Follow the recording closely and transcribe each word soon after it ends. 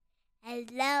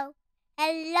Hello,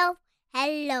 hello,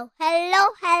 hello, hello,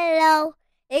 hello.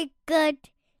 It's good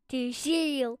to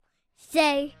see you.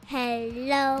 Say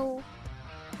hello.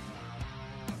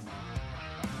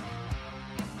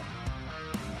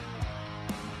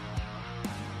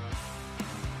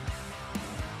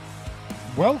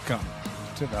 Welcome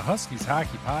to the Huskies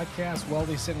Hockey Podcast.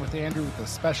 Weldie and Andrew with a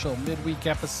special midweek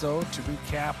episode to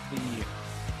recap the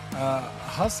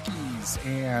Huskies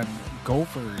and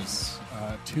Gophers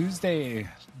Tuesday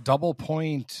double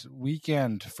point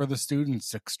weekend for the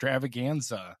students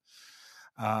extravaganza.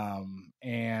 Call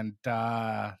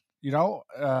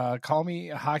me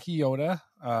Hockey Yoda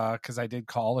because I did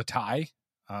call a tie.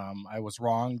 I was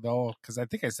wrong though, because I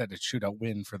think I said a shootout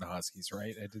win for the Huskies,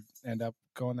 right? I did end up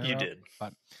going there. You did.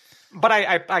 But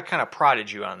I kind of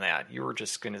prodded you on that. You were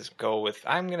just going to go with,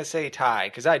 I'm going to say tie,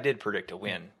 because I did predict a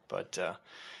win. But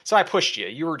so I pushed you.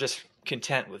 You were just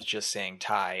content with just saying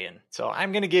tie. And so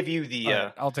I'm going to give you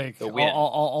the I'll take the win.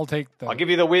 I'll take the. I'll give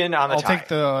you the win on the tie. I'll take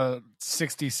the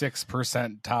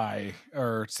 66% tie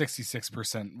or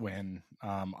 66% win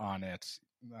on it.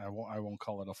 I won't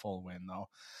call it a full win though.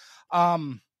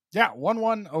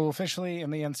 1-1 officially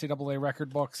in the NCAA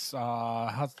record books.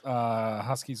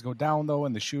 Huskies go down though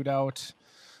in the shootout.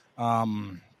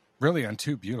 Really on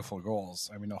two beautiful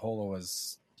goals. I mean, Ahola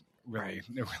was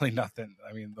really nothing.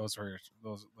 I mean, those are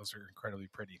incredibly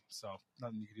pretty. So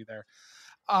nothing you can do there.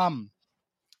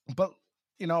 But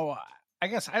I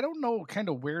guess I don't know kind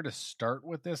of where to start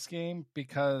with this game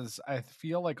because I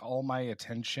feel like all my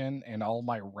attention and all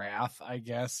my wrath, I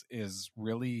guess, is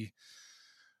really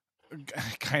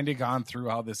kind of gone through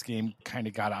how this game kind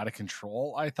of got out of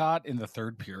control, I thought, in the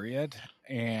third period.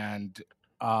 And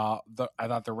I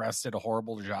thought the refs did a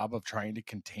horrible job of trying to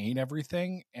contain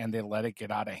everything and they let it get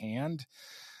out of hand.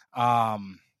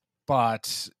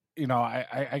 But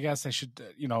I guess I should,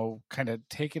 kind of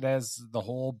take it as the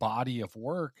whole body of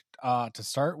work to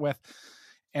start with.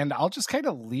 And I'll just kind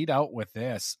of lead out with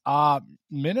this.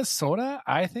 Minnesota,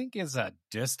 I think, is a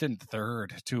distant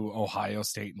third to Ohio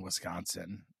State and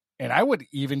Wisconsin. And I would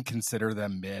even consider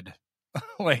them mid,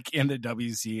 like in the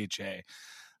WCHA.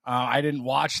 I didn't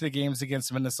watch the games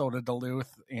against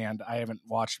Minnesota-Duluth, and I haven't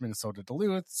watched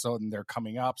Minnesota-Duluth, so they're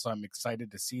coming up, so I'm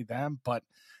excited to see them. But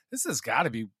this has got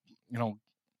to be,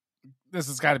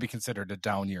 considered a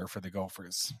down year for the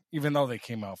Gophers, even though they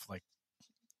came off like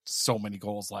so many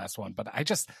goals last one. But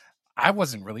I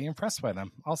wasn't really impressed by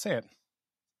them. I'll say it.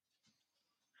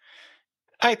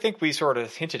 I think we sort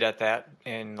of hinted at that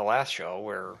in the last show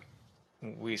where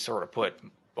we sort of put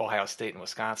Ohio State and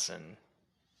Wisconsin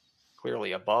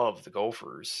clearly above the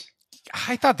Gophers.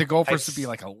 I thought the Gophers would be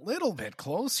like a little bit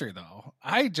closer, though.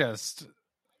 I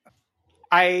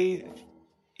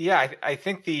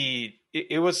think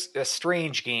it was a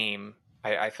strange game.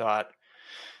 I thought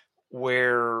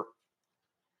where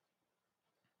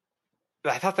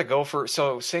I thought the Gophers.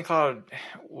 So St. Cloud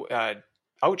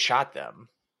outshot them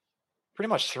pretty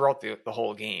much throughout the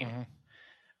whole game.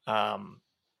 Mm-hmm.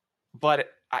 But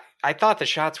I thought the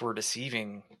shots were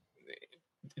deceiving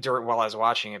while I was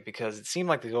watching it because it seemed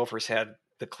like the Gophers had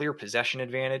the clear possession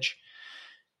advantage.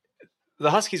 The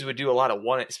Huskies would do a lot of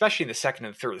one, especially in the second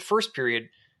and third. The first period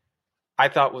I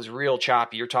thought was real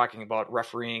choppy. You're talking about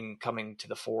refereeing coming to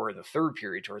the fore in the third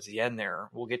period towards the end there.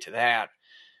 We'll get to that.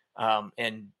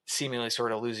 And seemingly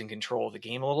sort of losing control of the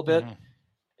game a little bit. Mm-hmm.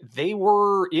 They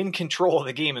were in control of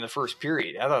the game in the first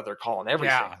period. I thought they're calling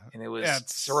everything. Yeah, and it was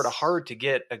sort of hard to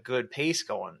get a good pace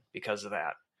going because of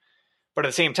that. But at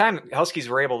the same time, Huskies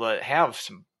were able to have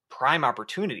some prime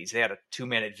opportunities. They had a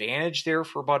 2-man advantage there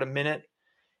for about a minute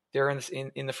there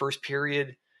in the first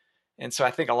period. And so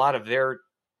I think a lot of their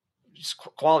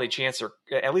quality chance, or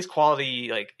at least quality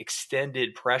like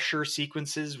extended pressure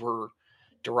sequences, were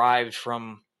derived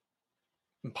from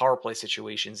power play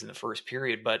situations in the first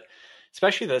period. But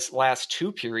especially this last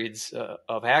two periods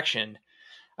of action,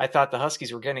 I thought the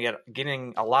Huskies were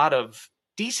getting a lot of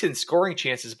decent scoring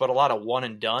chances, but a lot of one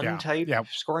and done type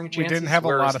scoring chances. We didn't have a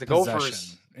lot of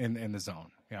possession in the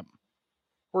zone. Yep.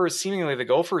 Whereas seemingly the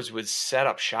Gophers would set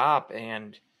up shop,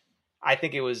 and I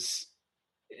think it was,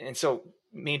 and so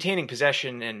maintaining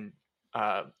possession and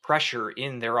pressure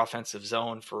in their offensive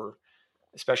zone for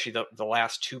especially the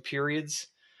last two periods.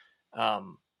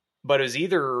 But it was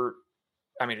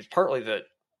it's partly the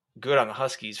good on the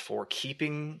Huskies for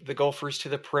keeping the Gophers to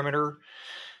the perimeter,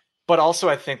 but also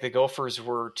I think the Gophers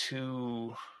were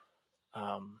too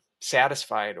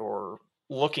satisfied or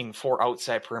looking for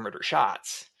outside perimeter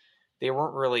shots. They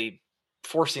weren't really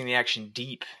forcing the action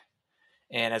deep.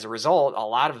 And as a result, a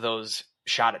lot of those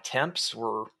shot attempts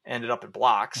ended up in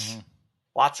blocks. Mm-hmm.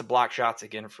 lots of block shots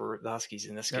again for the Huskies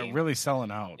in this game. They're really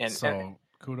selling out. And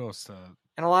kudos to.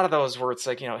 And a lot of those where it's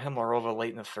like, Himlarova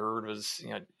late in the third was,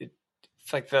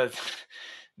 it's like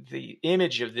the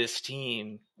image of this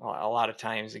team a lot of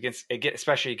times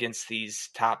especially against these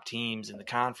top teams in the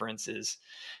conference is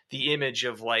the image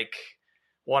of like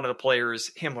one of the players.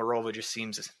 Himlarova just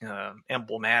seems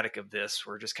emblematic of this.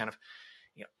 We're just kind of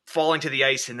falling to the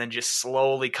ice and then just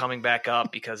slowly coming back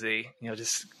up because they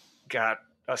just got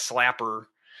a slapper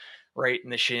right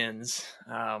in the shins.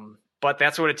 But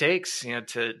that's what it takes,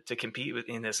 to compete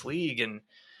in this league.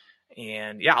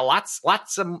 And yeah, lots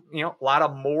of, a lot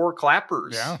of more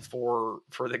clappers for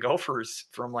the Gophers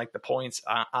from like the points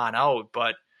on out.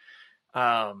 But,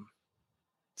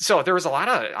 so there was a lot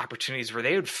of opportunities where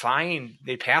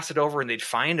they'd pass it over and they'd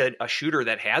find a shooter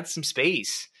that had some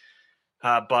space,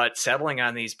 but settling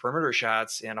on these perimeter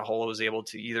shots, and Ahola was able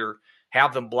to either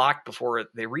have them blocked before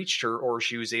they reached her, or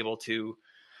she was able to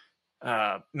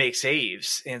make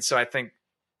saves. And so I think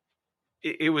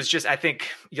it was just, I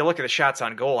think you look at the shots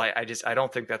on goal. I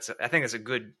don't think I think it's a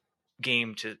good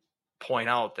game to point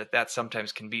out that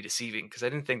sometimes can be deceiving, because I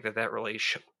didn't think that really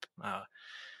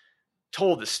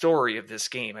told the story of this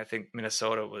game. I think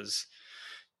Minnesota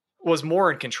was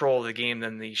more in control of the game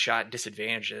than the shot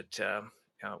disadvantage that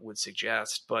would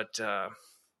suggest. But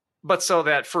so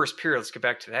that first period, let's get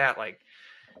back to that, like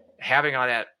having all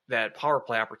that power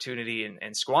play opportunity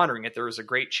and squandering it. There was a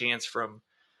great chance from,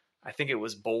 I think it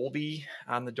was Bolby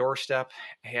on the doorstep,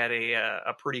 had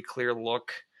a pretty clear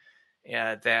look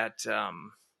that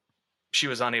she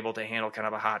was unable to handle kind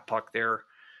of a hot puck there.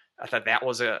 I thought that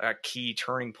was a key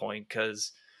turning point,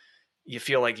 because you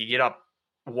feel like you get up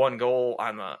one goal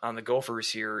on the Gophers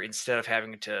here, instead of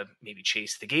having to maybe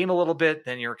chase the game a little bit,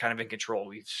 then you're kind of in control.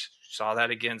 We saw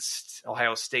that against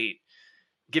Ohio State.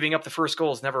 Giving up the first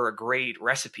goal is never a great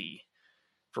recipe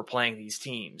for playing these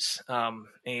teams.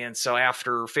 And so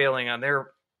after failing on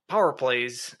their power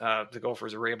plays, the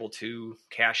Gophers were able to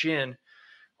cash in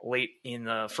late in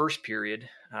the first period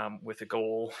with a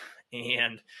goal.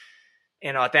 And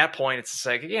at that point, it's just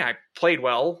like, I played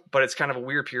well, but it's kind of a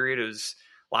weird period. It was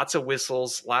lots of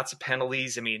whistles, lots of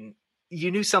penalties. I mean,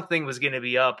 you knew something was going to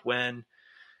be up when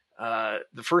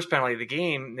the first penalty of the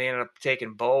game, they ended up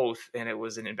taking both, and it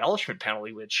was an embellishment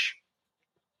penalty, which,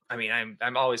 I mean,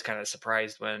 I'm always kind of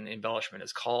surprised when embellishment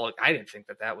is called. I didn't think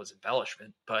that was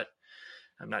embellishment, but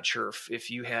I'm not sure if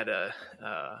you had a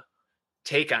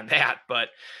take on that. But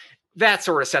that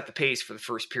sort of set the pace for the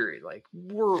first period. Like,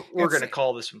 we're going to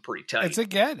call this one pretty tight.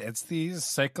 It's the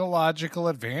psychological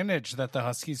advantage that the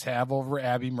Huskies have over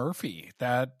Abby Murphy,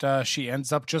 that she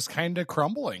ends up just kind of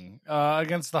crumbling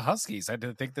against the Huskies. I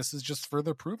think this is just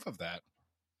further proof of that.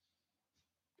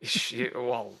 She had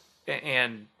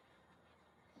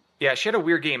a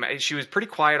weird game. She was pretty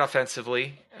quiet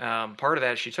offensively. Part of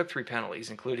that, she took 3 penalties,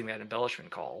 including that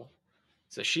embellishment call.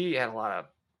 So she had a lot of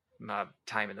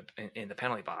time in the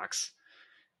penalty box.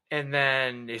 And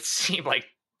then it seemed like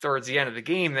towards the end of the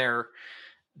game there,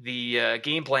 the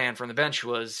game plan from the bench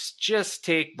was just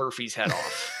take Murphy's head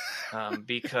off,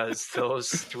 because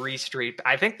those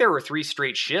I think there were 3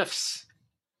 straight shifts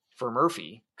for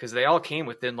Murphy, because they all came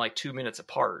within like 2 minutes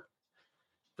apart.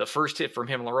 The first hit from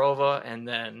Himlarova, and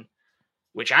then,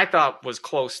 which I thought was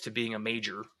close to being a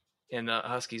major, and the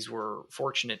Huskies were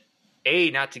fortunate,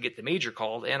 not to get the major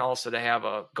called, and also to have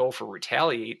a Gopher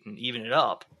retaliate and even it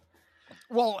up.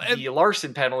 Well, the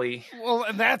Larson penalty. Well,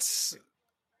 and that's,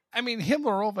 I mean,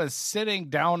 Himlarova is sitting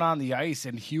down on the ice,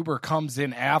 and Huber comes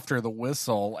in after the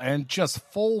whistle and just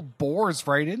full bores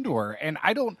right into her. And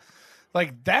I don't,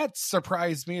 like, that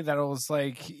surprised me that it was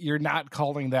like, you're not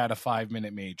calling that a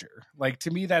 5-minute major. Like,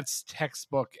 to me, that's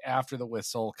textbook after the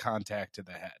whistle contact to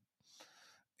the head.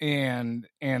 And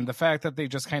the fact that they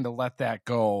just kind of let that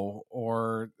go,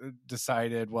 or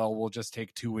decided, well, we'll just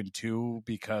take 2 and 2,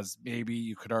 because maybe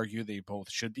you could argue they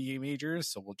both should be majors,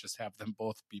 so we'll just have them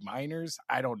both be minors.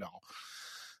 I don't know.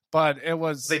 But it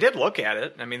was... They did look at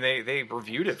it. I mean, they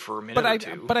reviewed it for a minute or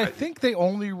two. But I think they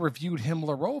only reviewed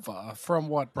Himlarova from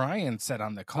what Brian said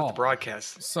on the call. The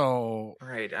broadcast. So...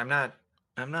 Right. I'm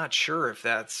not sure if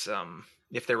that's...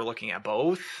 if they were looking at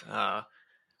both.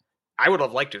 I would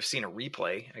have liked to have seen a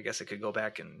replay. I guess I could go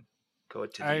back and go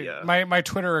to the... My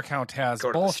Twitter account has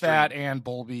both that and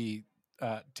Bolby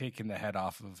taking the head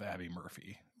off of Abby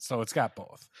Murphy. So it's got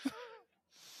both.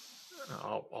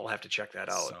 I'll have to check that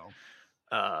out.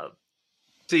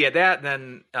 So yeah, that, and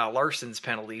then Larson's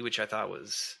penalty, which I thought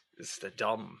was just a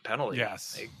dumb penalty.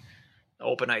 Yes. Like,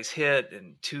 open ice hit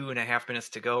and 2.5 minutes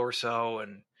to go or so.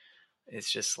 And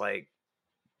it's just like,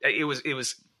 it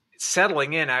was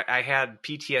settling in, I had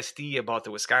PTSD about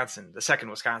the second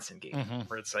Wisconsin game,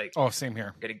 where it's like, oh, same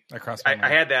here. I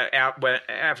had that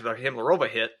after the Himlarova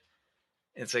hit.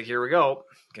 It's like, here we go,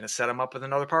 gonna set him up with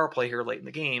another power play here late in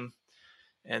the game,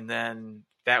 and then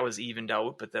that was evened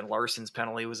out. But then Larson's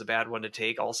penalty was a bad one to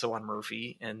take, also on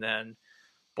Murphy, and then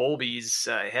Bolby's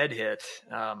head hit,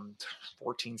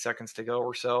 14 seconds to go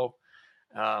or so.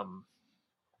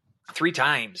 3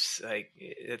 times, like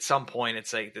at some point,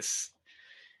 it's like this.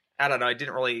 I don't know. It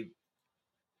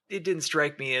didn't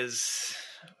strike me as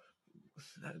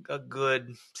a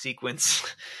good sequence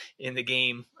in the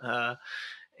game,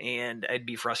 and I'd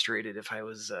be frustrated if I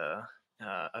was a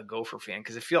Gopher fan,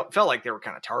 because it felt like they were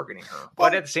kind of targeting her.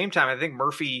 But at the same time, I think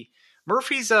Murphy's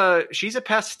she's a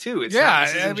pest too.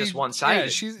 This isn't just one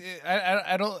sided.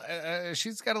 Yeah,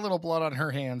 she's got a little blood on her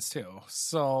hands too.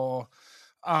 So.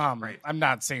 Right. I'm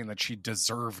not saying that she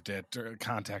deserved it or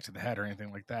contact to the head or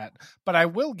anything like that, but I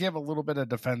will give a little bit of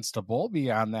defense to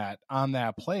Bolby on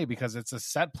that play, because it's a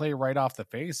set play right off the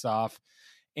face-off,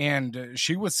 and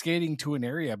she was skating to an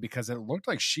area because it looked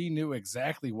like she knew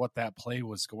exactly what that play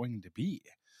was going to be.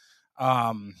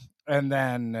 And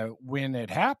then when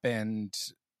it happened,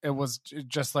 it was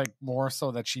just like more so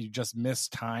that she just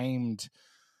mistimed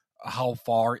how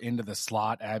far into the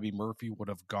slot Abby Murphy would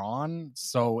have gone.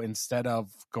 So instead of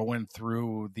going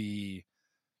through the,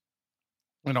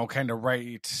 kind of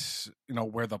right,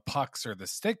 where the pucks or the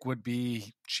stick would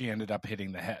be, she ended up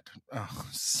hitting the head.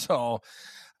 So,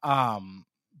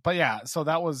 but yeah, so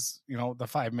that was, the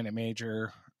 5-minute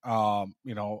major,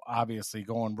 obviously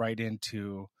going right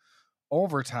into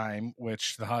overtime,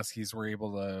 which the Huskies were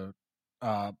able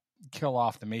to kill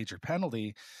off the major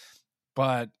penalty.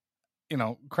 But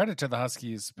credit to the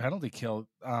Huskies penalty kill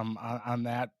on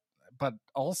that, but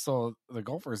also the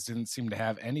Gophers didn't seem to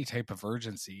have any type of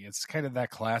urgency. It's kind of that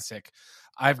classic,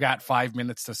 I've got 5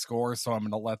 minutes to score, so I'm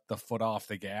going to let the foot off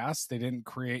the gas. They didn't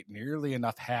create nearly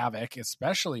enough havoc,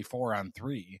 especially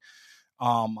 4-on-3.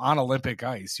 On Olympic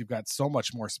ice, you've got so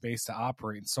much more space to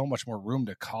operate and so much more room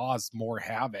to cause more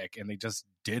havoc, and they just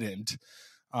didn't.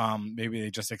 Maybe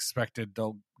they just expected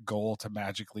the goal to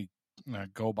magically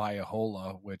go by a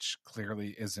Ahola, which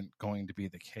clearly isn't going to be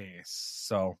the case.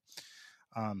 So,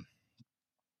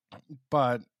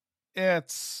 but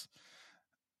it's,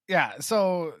 yeah.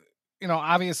 So,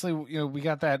 obviously, we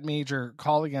got that major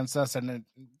call against us, and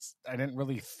I didn't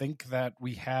really think that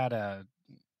we had a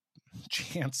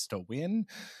chance to win.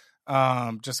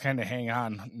 Just kind of hang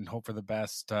on and hope for the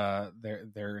best.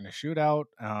 They're in a shootout.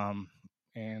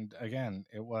 And again,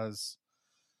 it was,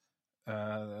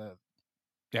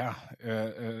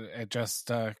 it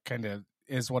just kind of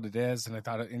is what it is. And I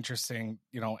thought it interesting,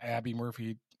 Abby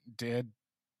Murphy did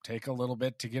take a little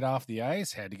bit to get off the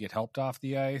ice, had to get helped off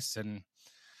the ice. And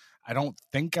I don't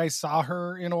think I saw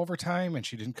her in overtime, and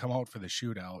she didn't come out for the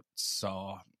shootout.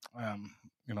 So, kind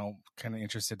of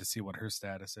interested to see what her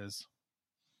status is.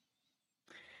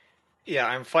 Yeah,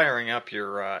 I'm firing up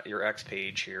your X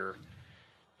page here.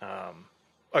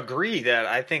 Agree that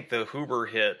I think the Huber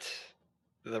hit,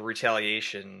 the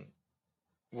retaliation,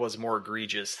 was more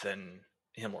egregious than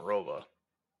Himlarova.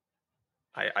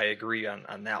 I agree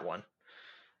on that one.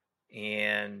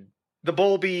 And the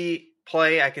Bolby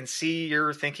play, I can see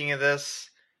you're thinking of this.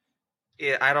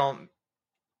 It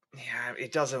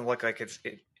doesn't look like it's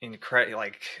incredible.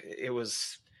 Like it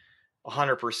was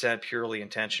 100% purely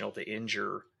intentional to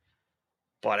injure,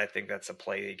 but I think that's a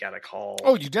play you got to call.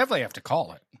 Oh, you definitely have to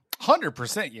call it.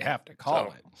 100% you have to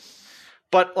call it.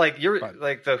 But like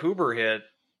like the Huber hit,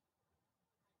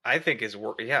 I think is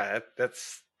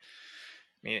that's.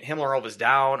 I mean, Himlarova's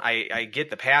down. I get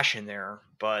the passion there,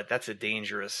 but that's a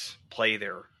dangerous play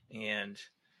there, and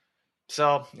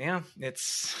so yeah,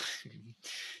 it's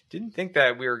didn't think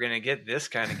that we were going to get this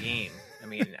kind of game. I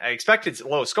mean, I expected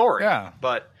low scoring,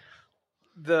 but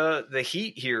the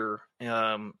Heat here,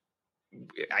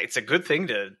 it's a good thing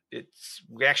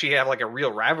we actually have like a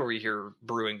real rivalry here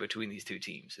brewing between these two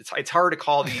teams. It's hard to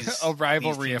call these a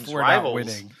rivalry these if we're rivals, not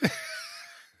winning.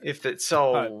 if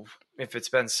it's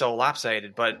been so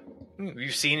lopsided. But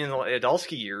we've seen in the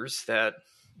Adulski years that,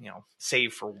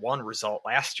 save for one result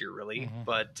last year, really. Mm-hmm.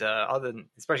 But other than,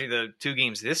 especially the 2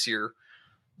 games this year,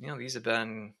 these have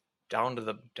been down to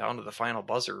the final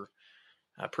buzzer,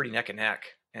 pretty neck and neck.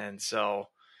 And so,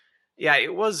 yeah,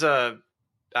 it was a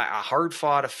hard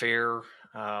fought affair.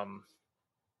 I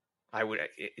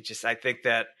think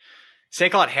that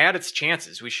St. Cloud had its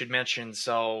chances. We should mention.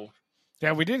 So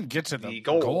yeah, we didn't get to the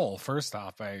goal first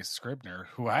off by Scribner,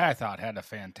 who I thought had a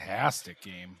fantastic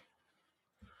game.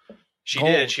 She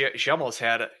did. She almost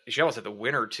had the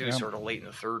winner too, sort of late in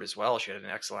the third as well. She had an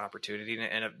excellent opportunity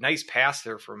and a nice pass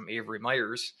there from Avery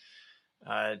Myers,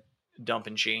 dump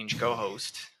and change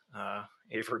co-host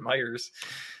Avery Myers.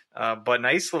 But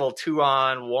nice little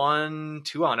 2-on-1,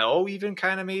 2-on-0 even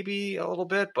kind of maybe a little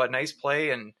bit, but nice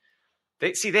play. And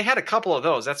they had a couple of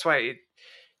those. That's why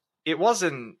this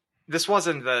wasn't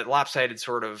the lopsided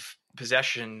sort of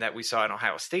possession that we saw in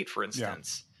Ohio State, for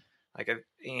instance.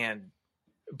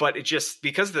 But it just,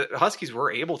 because the Huskies were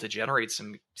able to generate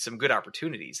some good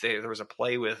opportunities. There was a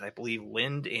play with, I believe,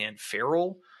 Lind and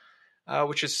Farrell,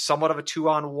 which is somewhat of a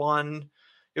 2-on-1.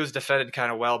 It was defended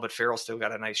kind of well, but Farrell still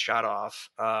got a nice shot off.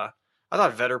 I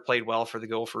thought Vetter played well for the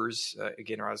Gophers.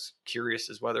 Again, I was curious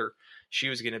as whether she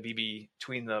was going to be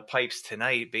between the pipes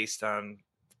tonight based on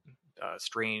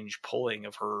strange pulling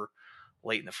of her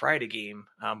late in the Friday game.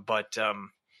 But I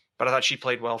thought she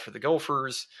played well for the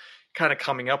Gophers, kind of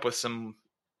coming up with some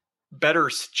better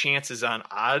chances on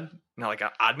odd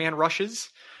man rushes,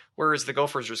 whereas the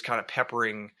Gophers were just kind of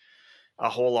peppering a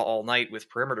hole all night with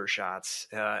perimeter shots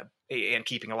and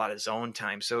keeping a lot of zone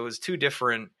time. So it was two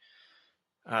different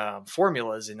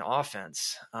formulas in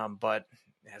offense. But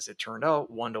as it turned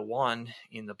out, 1-1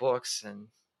 in the books, and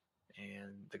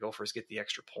the Gophers get the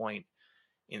extra point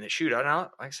in the shootout.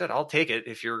 Now, like I said, I'll take it.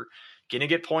 If you're going to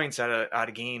get points out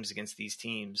of games against these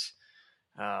teams,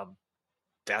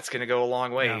 that's going to go a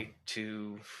long way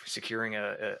to securing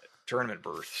a tournament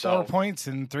berth. 4 points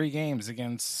in 3 games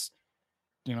against,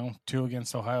 2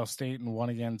 against Ohio State and 1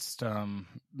 against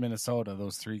Minnesota,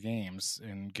 those 3 games,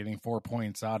 and getting 4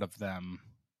 points out of them,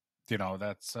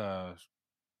 that's, I'll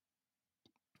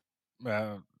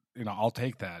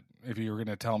take that. If you were going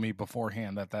to tell me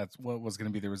beforehand that that's what was going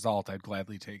to be the result, I'd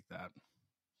gladly take that.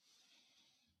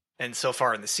 And so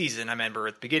far in the season, I remember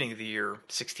at the beginning of the year,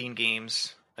 16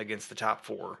 games against the top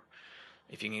 4.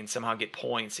 If you can somehow get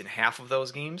points in half of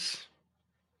those games,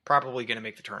 probably going to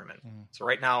make the tournament. So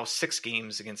right now, 6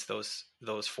 games against those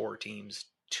 4 teams,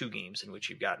 2 games in which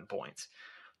you've gotten points.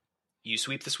 You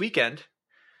sweep this weekend,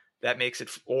 that makes it,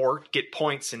 or get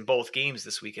points in both games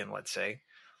this weekend, let's say,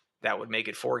 that would make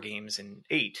it 4 games in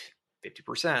 8,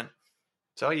 50%.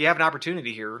 So you have an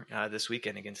opportunity here this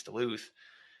weekend against Duluth,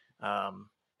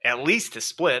 at least to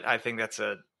split. I think that's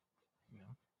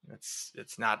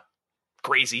it's not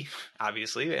crazy,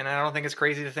 obviously, and I don't think it's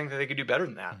crazy to think that they could do better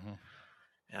than that.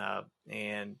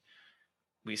 And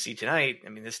we see tonight, I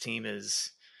mean, this team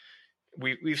is,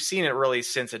 we've seen it really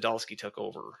since Adulski took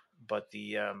over, but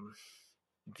the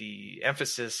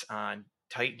emphasis on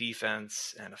tight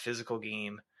defense and a physical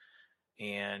game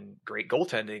and great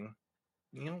goaltending,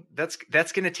 that's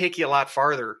going to take you a lot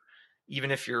farther,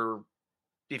 even if you're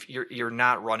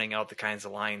not running out the kinds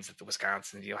of lines that the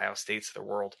Wisconsin, the Ohio States of the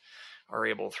world are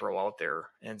able to throw out there.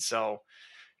 And so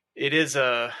it is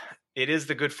the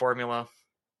good formula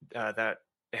that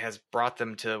has brought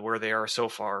them to where they are so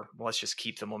far. Well, let's just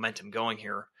keep the momentum going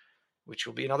here, which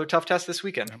will be another tough test this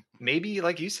weekend. Maybe,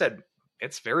 like you said,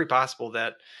 it's very possible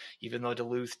that even though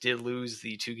Duluth did lose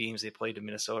the 2 games they played to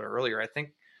Minnesota earlier, I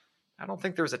don't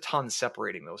think there's a ton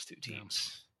separating those 2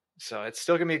 teams. So it's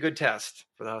still going to be a good test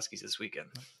for the Huskies this weekend.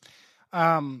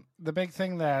 The big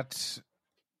thing that,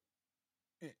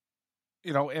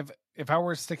 if I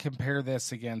was to compare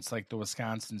this against like the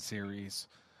Wisconsin series,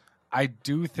 I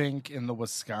do think in the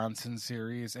Wisconsin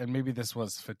series, and maybe this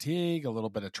was fatigue, a little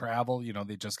bit of travel,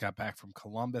 they just got back from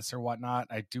Columbus or whatnot.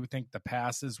 I do think the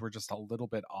passes were just a little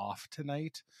bit off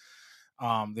tonight.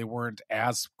 They weren't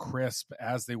as crisp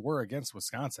as they were against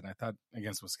Wisconsin. I thought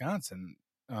against Wisconsin,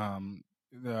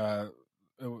 they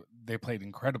played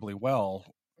incredibly well,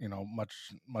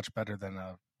 much better than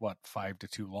a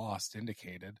 5-2 loss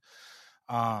indicated.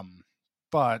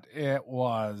 But it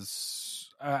was,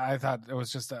 I thought it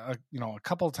was just a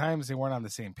couple of times they weren't on the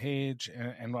same page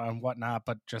and whatnot,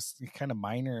 but just kind of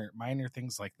minor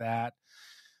things like that.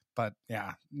 But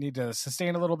yeah, need to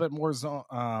sustain a little bit more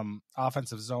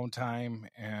offensive zone time,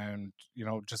 and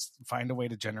just find a way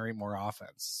to generate more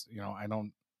offense. I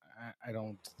don't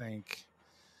think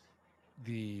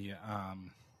the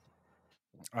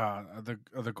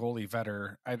goalie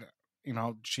Vetter,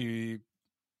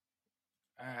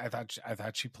 I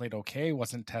thought she played okay.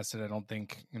 Wasn't tested, I don't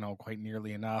think, quite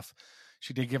nearly enough.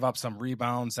 She did give up some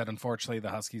rebounds that unfortunately the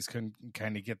Huskies couldn't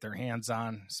kind of get their hands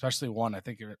on, especially one, I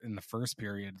think, in the first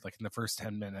period, like in the first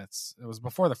 10 minutes. It was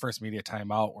before the first media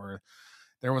timeout where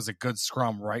there was a good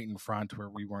scrum right in front where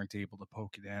we weren't able to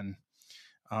poke it in.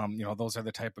 Those are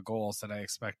the type of goals that I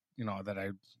expect,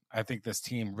 that I think this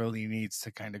team really needs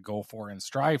to kind of go for and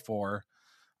strive for.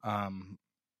 And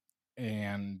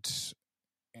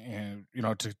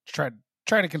to try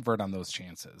trying to convert on those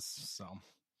chances. So,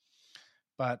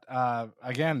 but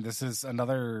again, this is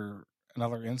another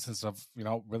instance of,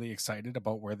 really excited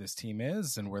about where this team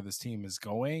is and where this team is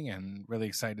going, and really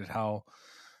excited how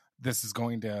this is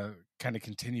going to kind of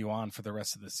continue on for the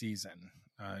rest of the season.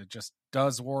 It just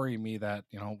does worry me that,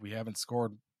 we haven't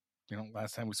scored.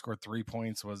 Last time we scored 3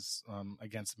 points was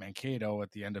against Mankato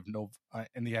at the end of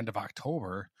in the end of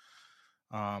October.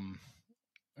 And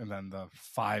then the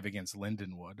 5 against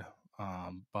Lindenwood.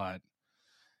 But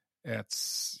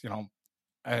it's,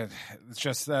 it's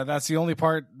just that's the only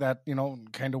part that,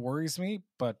 kind of worries me.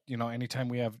 But, anytime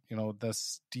we have,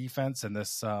 this defense and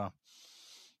this,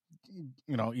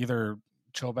 either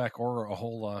Chobek or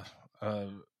Ahola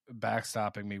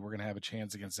backstopping me, we're going to have a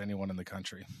chance against anyone in the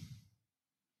country.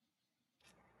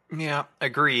 Yeah,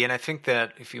 agree. And I think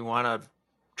that if you want to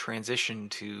transition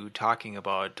to talking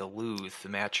about Duluth, the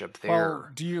matchup there. Well,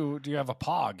 do you have a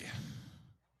POG?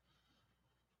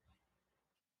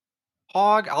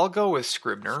 POG, I'll go with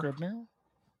Scribner. Scribner?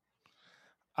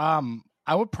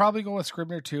 I would probably go with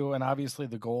Scribner too, and obviously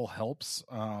the goal helps.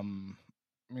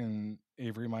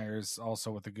 Avery Myers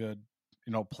also with a good,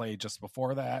 play just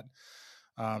before that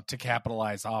to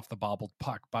capitalize off the bobbled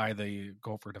puck by the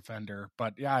Gopher defender.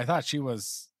 But yeah, I thought she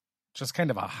was just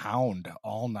kind of a hound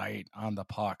all night on the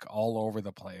puck, all over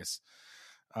the place.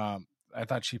 I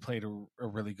thought she played a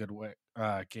really good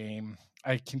game.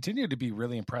 I continue to be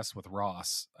really impressed with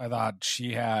Ross. I thought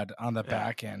she had on the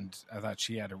back end, I thought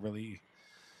she had a really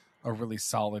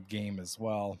solid game as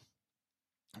well.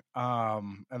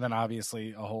 And then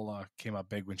obviously Ahola came up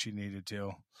big when she needed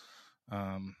to.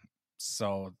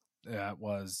 So that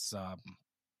was,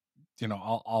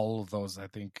 all of those I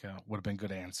think would have been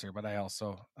good answer, but I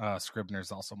also,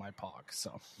 Scribner's also my POG.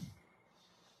 So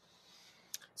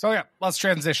yeah, let's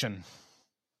transition.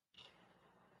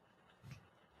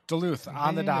 Duluth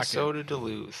on the docket.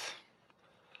 Minnesota-Duluth.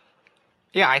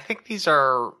 Yeah, I think these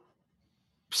are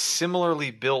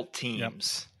similarly built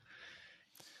teams.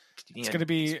 Yep. It's going to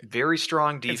be very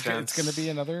strong defense. It's going to be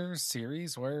another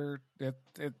series where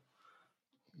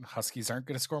Huskies aren't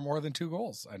going to score more than 2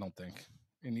 goals, I don't think,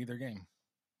 in either game.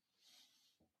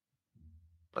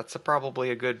 That's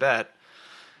probably a good bet.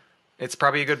 It's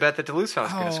probably a good bet that Duluth's not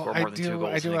going to score more than 2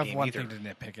 goals. I do in a have game one either. thing to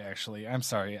nitpick, actually. I'm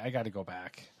sorry. I got to go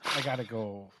back. We got to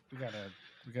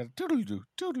doodle-doo.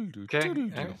 Okay.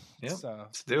 Yep.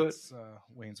 Let's do it.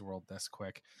 Wayne's World this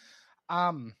quick.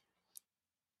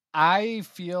 I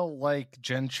feel like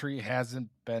Gentry hasn't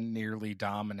been nearly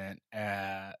dominant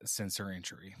since her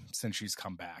injury, since she's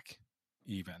come back,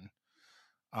 even.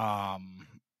 I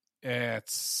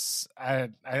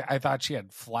thought she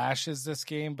had flashes this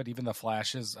game, but even the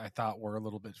flashes I thought were a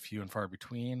little bit few and far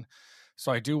between.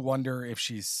 So I do wonder if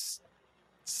she's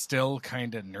still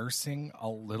kind of nursing a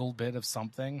little bit of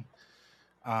something.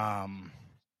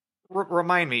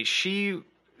 Remind me,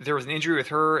 there was an injury with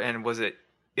her, and was it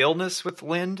illness with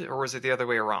Lind, or was it the other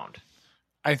way around?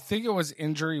 I think it was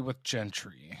injury with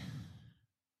Gentry.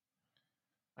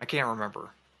 I can't remember,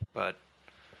 but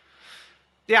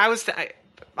yeah,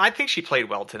 I think she played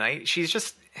well tonight. She's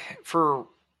just for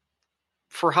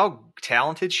how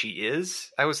talented she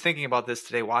is. I was thinking about this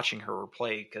today watching her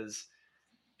play, because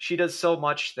she does so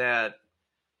much that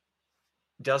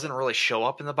doesn't really show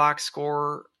up in the box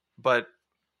score, but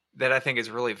that I think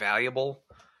is really valuable.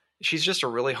 She's just a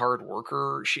really hard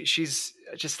worker. She's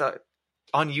just a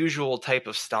unusual type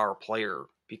of star player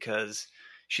because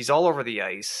she's all over the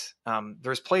ice.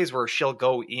 There's plays where she'll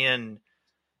go in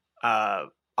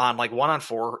on like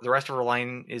 1-on-4. The rest of her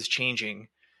line is changing.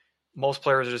 Most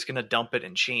players are just going to dump it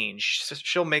and change. So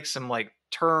she'll make some like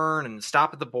turn and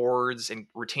stop at the boards and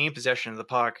retain possession of the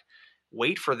puck,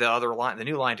 wait for the other line, the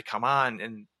new line to come on,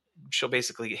 and she'll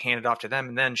basically hand it off to them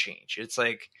and then change. It's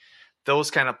like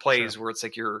those kind of plays where it's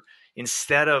like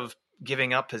instead of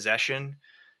giving up possession,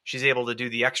 she's able to do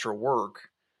the extra work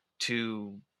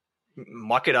to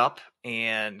muck it up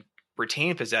and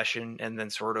retain possession and then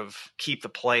sort of keep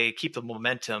the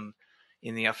momentum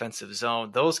in the offensive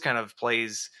zone. Those kind of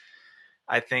plays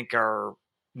I think are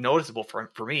noticeable for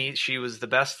me. She was the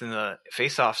best in the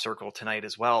faceoff circle tonight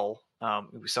as well.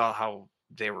 We saw how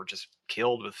they were just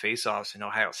killed with faceoffs in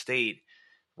Ohio State.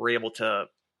 We're able to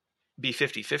be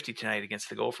 50-50 tonight against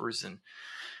the Gophers,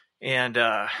 and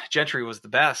Gentry was the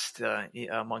best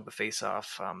among the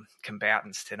faceoff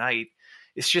combatants tonight.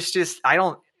 It's just I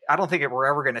don't think we're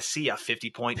ever going to see a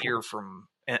 50-point year from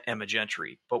Emma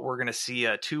Gentry, but we're going to see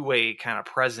a two-way kind of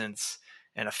presence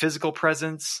and a physical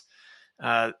presence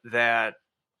that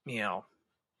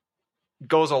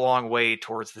goes a long way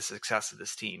towards the success of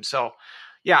this team. So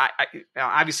yeah,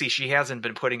 obviously she hasn't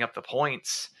been putting up the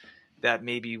points that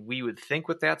maybe we would think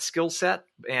with that skill set,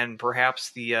 and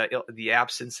perhaps the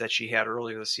absence that she had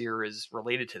earlier this year is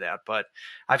related to that. But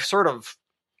I've sort of,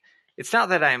 it's not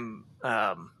that I'm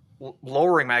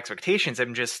lowering my expectations.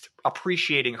 I'm just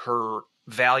appreciating her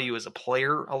value as a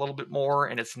player a little bit more,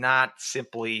 and it's not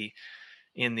simply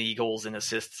in the goals and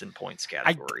assists and points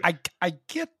category. I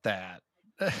get that.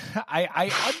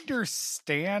 I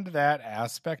understand that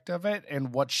aspect of it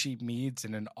and what she needs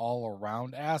in an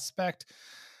all-around aspect.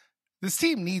 This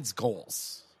team needs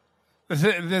goals.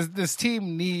 This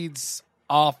team needs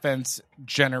offense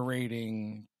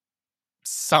generating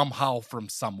somehow from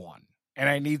someone, and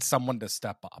I need someone to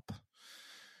step up.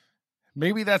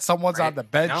 Maybe that someone's on the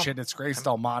bench and it's Grace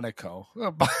Delmonico.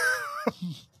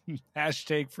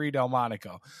 Hashtag free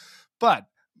Delmonico. But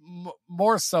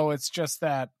more so, it's just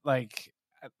that like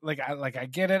I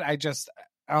get it. I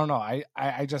don't know.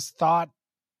 I just thought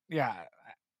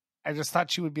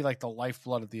she would be like the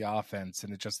lifeblood of the offense,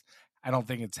 and I don't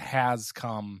think it has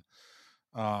come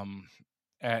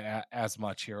as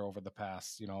much here over the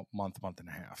past, month and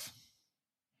a half.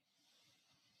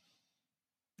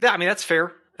 Yeah, I mean, that's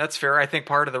fair. That's fair. I think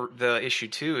part of the issue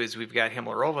too is we've got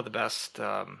Himlerova, the best,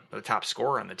 the top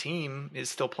scorer on the team, is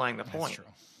still playing the point. That's true.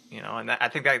 And I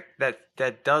think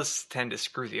that does tend to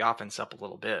screw the offense up a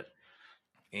little bit.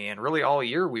 And really all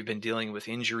year we've been dealing with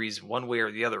injuries one way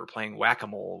or the other. We're playing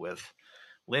whack-a-mole with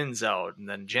Lynn's out, and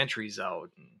then Gentry's out,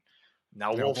 and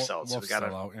now Wolf's out. So we got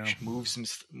to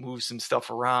move some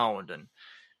stuff around, and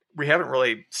we haven't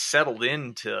really settled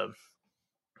into,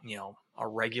 a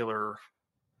regular,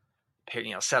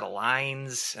 set of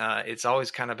lines. It's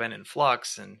always kind of been in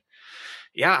flux, and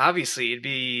obviously it'd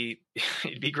be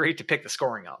great to pick the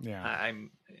scoring up. Yeah.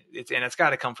 It's got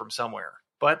to come from somewhere.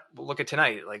 But look at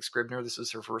tonight, like Scribner, this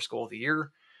was her first goal of the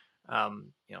year.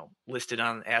 Listed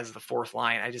on as the fourth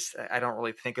line. I don't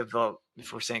really think of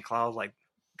for St. Cloud, like,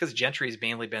 because Gentry has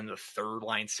mainly been the third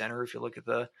line center. If you look at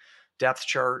the depth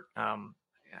chart,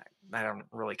 I don't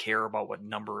really care about what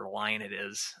number line it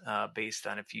is, based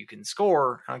on if you can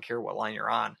score. I don't care what line you're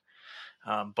on.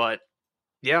 But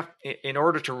yeah, in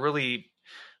order to really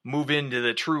move into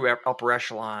the true upper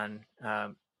echelon,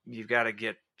 you've got to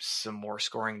get some more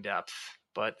scoring depth.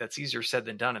 But that's easier said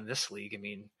than done in this league. I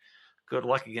mean, good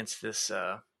luck against this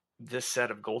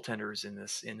set of goaltenders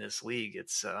in this league.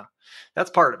 It's that's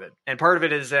part of it, and part of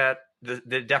it is that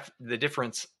the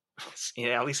difference.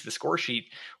 At least the score sheet.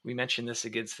 We mentioned this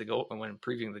against when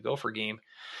previewing the Gopher game.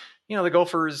 The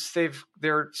Gophers,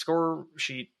 their score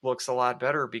sheet looks a lot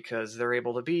better because they're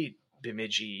able to beat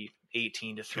Bemidji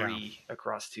 18-3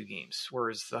 across 2 games,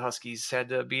 whereas the Huskies had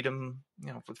to beat them,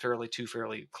 with two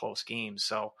fairly close games.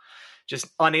 So just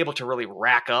unable to really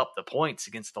rack up the points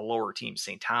against the lower team.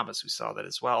 St. Thomas, we saw that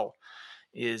as well,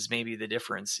 is maybe the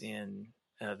difference in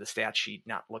the stat sheet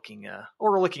not looking a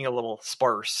little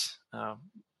sparse,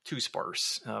 too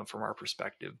sparse from our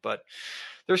perspective. But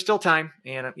there's still time.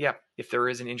 And if there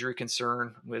is an injury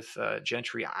concern with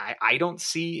Gentry, I don't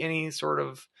see any sort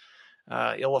of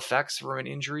ill effects from an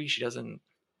injury. She doesn't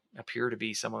appear to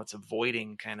be someone that's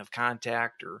avoiding kind of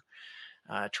contact or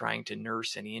trying to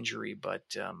nurse any injury.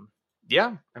 But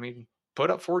I mean, put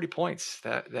up 40 points.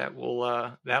 That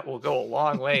will go a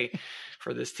long way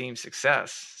for this team's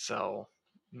success. So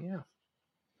yeah.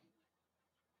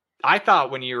 I thought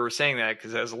when you were saying that,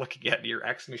 because I was looking at your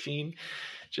X machine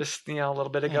just a little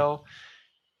bit ago,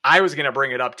 I was going to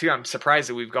bring it up too. I'm surprised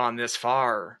that we've gone this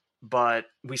far, but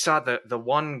we saw the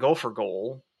one Gopher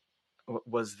goal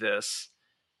was this,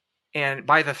 and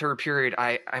by the third period,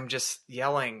 I'm just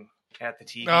yelling at the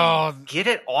TV, get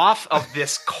it off of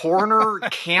this corner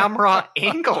camera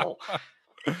angle.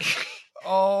 It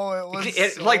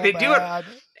was so like they bad. do it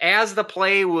as the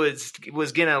play was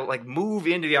gonna like move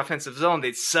into the offensive zone.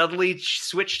 They'd suddenly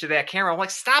switch to that camera. I'm like,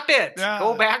 stop it!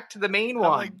 Go back to the main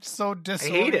one. I'm like so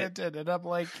disoriented, and I'm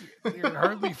like, you're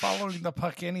hardly following the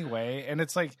puck anyway. And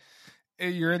it's like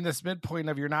you're in this midpoint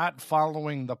of you're not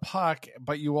following the puck,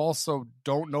 but you also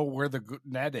don't know where the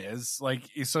net is. Like,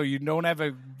 so you don't have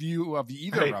a view of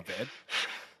either of it.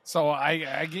 So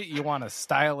I get you want a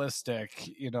stylistic,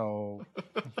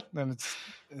 then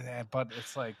but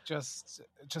it's like just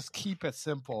keep it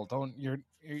simple.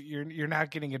 You're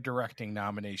not getting a directing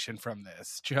nomination from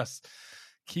this. Just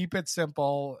keep it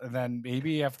simple, and then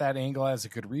maybe if that angle has a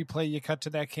good replay, you cut to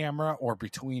that camera, or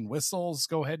between whistles,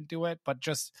 go ahead and do it. But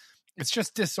it's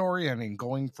just disorienting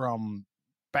going from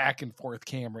back and forth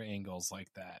camera angles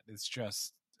like that. It's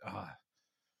just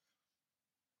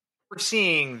we're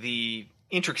seeing the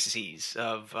intricacies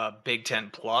of Big Ten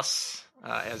Plus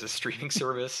as a streaming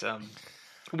service.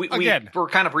 We're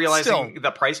kind of realizing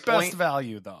the price point. Best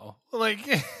value though. Like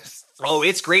Oh,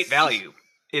 it's great value.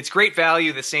 It's great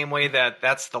value the same way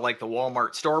that's the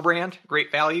Walmart store brand,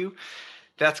 great value.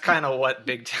 That's kind of what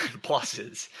Big Ten Plus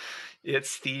is.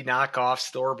 It's the knockoff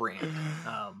store brand.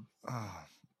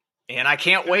 And I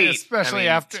can't wait. Especially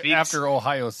after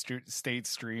Ohio State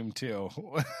stream too.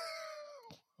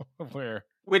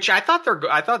 Which I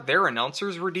thought their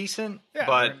announcers were decent,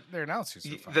 but their announcers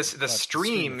are fine. The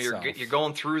stream you're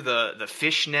going through the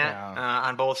fishnet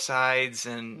on both sides,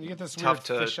 and you get this tough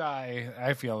weird fisheye.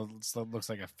 I feel it looks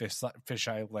like a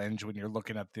fisheye lens when you're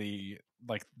looking at the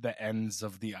ends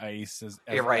of the ice as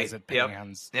it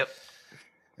pans,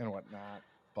 and whatnot.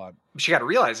 But you got to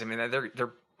realize, I mean,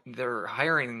 they're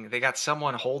hiring. They got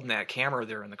someone holding that camera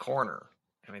there in the corner.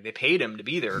 I mean, they paid him to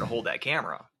be there to hold that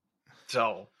camera,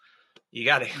 so. You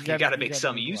gotta make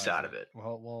some use out of it.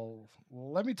 Well,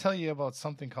 let me tell you about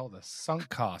something called the sunk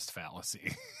cost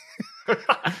fallacy.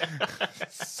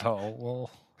 So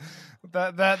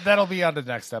that'll be on the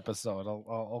next episode.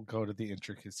 I'll go to the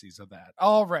intricacies of that.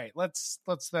 All right, let's.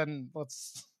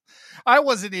 I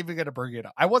wasn't even going to bring it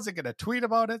up. I wasn't going to tweet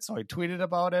about it, so I tweeted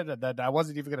about it, and then I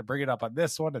wasn't even going to bring it up on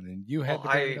this one, and then you had to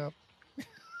bring it up.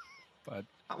 But.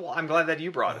 Well, I'm glad that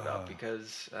you brought it up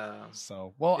because.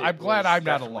 I'm glad I'm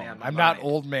not alone. I'm not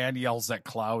old man yells at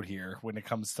cloud here when it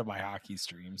comes to my hockey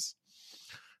streams.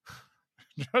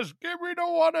 Just give me the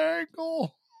one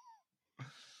angle.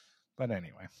 But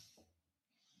anyway.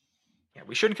 Yeah,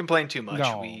 we shouldn't complain too much.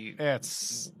 No,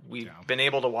 we've been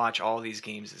able to watch all these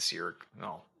games this year.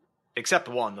 No, except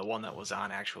the one that was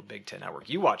on actual Big Ten Network.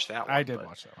 You watched that one. I did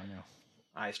watch that one. Yeah.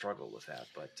 I struggled with that,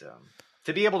 but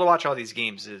to be able to watch all these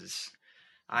games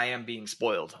I am being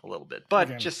spoiled a little bit, but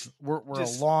again, we're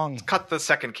cut the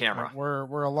second camera.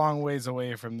 We're a long ways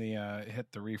away from the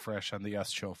hit the refresh on the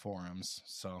SCHO forums.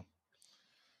 So,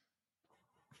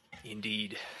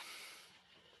 indeed.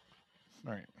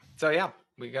 All right. So yeah,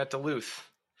 we got Duluth,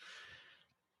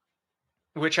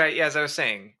 which as I was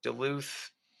saying,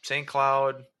 Duluth, St.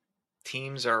 Cloud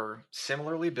teams are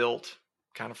similarly built,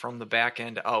 kind of from the back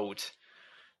end out.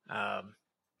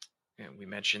 We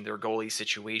mentioned their goalie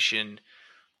situation.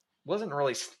 Wasn't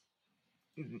really,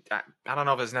 I don't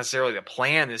know if it's necessarily the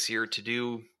plan this year to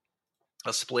do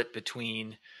a split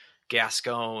between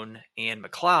Gascon and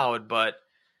McLeod,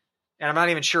 and I'm not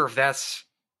even sure if that's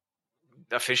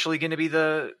officially going to be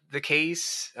the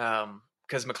case,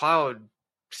 because McLeod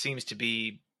seems to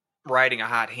be riding a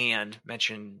hot hand.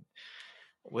 Mentioned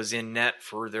was in net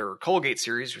for their Colgate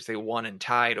series, which they won and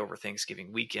tied over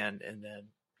Thanksgiving weekend, and then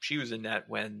she was in net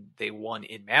when they won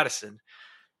in Madison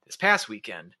this past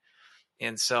weekend.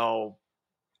 And so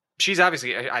she's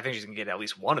obviously, I think she's going to get at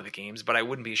least one of the games, but I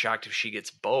wouldn't be shocked if she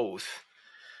gets both.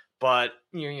 But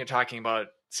you're talking about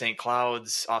St.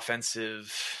 Cloud's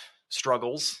offensive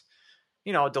struggles.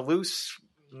 Duluth's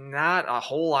not a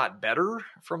whole lot better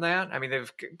from that. I mean,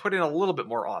 they've put in a little bit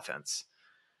more offense.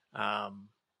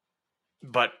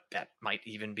 But that might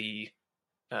even be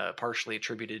partially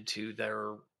attributed to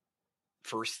their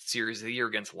first series of the year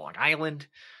against Long Island.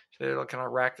 So they'll kind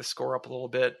of rack the score up a little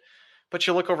bit. But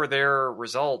you look over their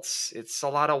results, it's a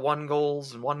lot of one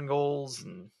goals and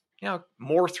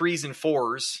more 3s and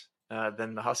 4s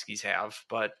than the Huskies have.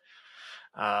 But,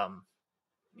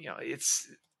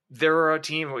 they're a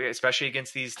team, especially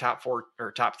against these top 4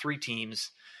 or top 3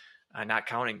 teams, not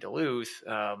counting Duluth,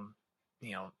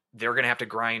 they're going to have to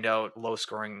grind out low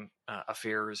scoring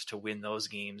affairs to win those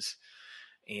games,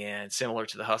 and similar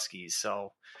to the Huskies.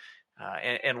 So,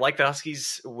 and like the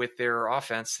Huskies with their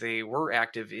offense, they were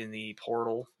active in the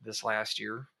portal this last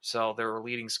year. So their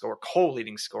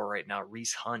co-leading scorer right now,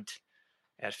 Reese Hunt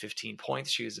at 15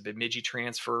 points. She was a Bemidji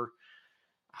transfer.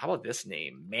 How about this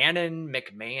name? Manon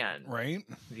McMahon. Right.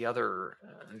 The other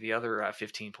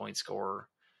 15-point scorer.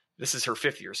 This is her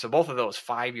 5th year. So both of those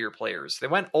 5-year players, they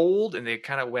went old and they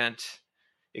kind of went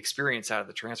experience out of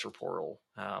the transfer portal.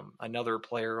 Another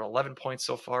player, 11 points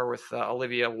so far with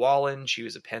Olivia Wallen. She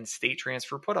was a Penn State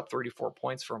transfer, put up 34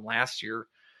 points from last year.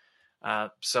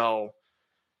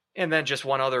 And then just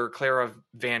one other, Clara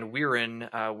Van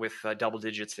Wieren, with double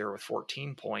digits there with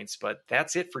 14 points. But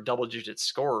that's it for double-digit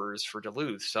scorers for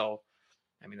Duluth. So,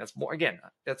 I mean,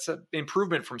 that's an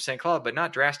improvement from St. Cloud, but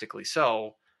not drastically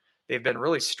so. They've been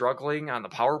really struggling on the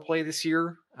power play this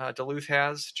year. Duluth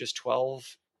has just 12%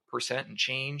 and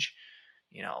change.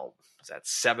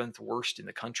 That's 7th worst in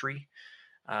the country.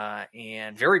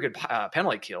 And very good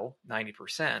penalty kill,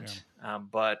 90%. Yeah.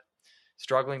 But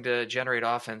struggling to generate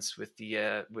offense with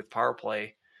power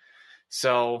play.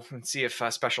 So let's see if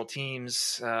special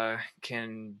teams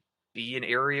can be an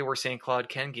area where St. Cloud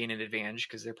can gain an advantage,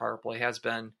 because their power play has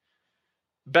been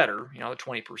better,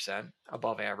 20%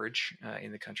 above average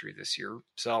in the country this year.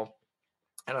 So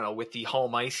I don't know, with the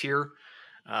home ice here.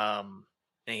 And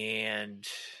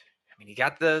I mean, you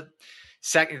got the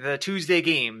Tuesday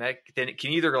game that then it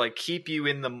can either like keep you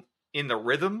in the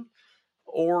rhythm,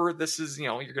 or this is,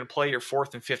 you're going to play your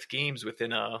fourth and fifth games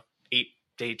within a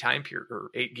 8-day time period, or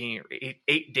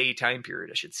 8-day time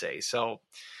period, I should say. So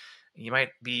you might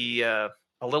be a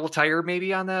little tired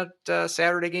maybe on that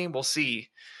Saturday game. We'll see.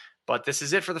 But this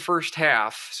is it for the first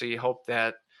half. So you hope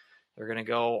that they're going to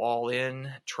go all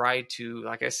in, try to,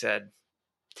 like I said,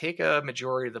 take a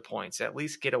majority of the points, at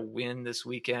least get a win this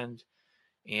weekend,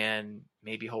 and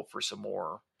maybe hope for some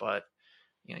more. But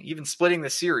even splitting the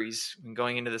series and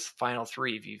going into this final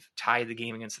three, if you've tied the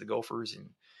game against the Gophers and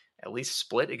at least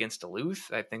split against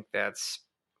Duluth, I think that's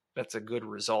a good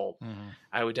result. Mm-hmm.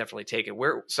 I would definitely take it.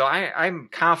 So I'm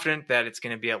confident that it's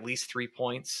going to be at least 3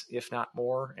 points, if not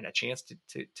more, and a chance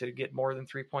to get more than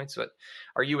 3 points. But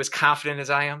are you as confident as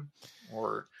I am,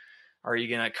 or are you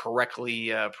going to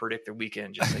correctly predict the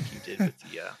weekend just like you did with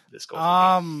the this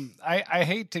Gopher game? I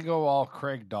hate to go all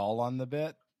Craig Dahl on the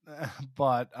bit,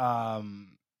 but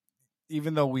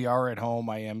even though we are at home,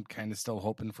 I am kind of still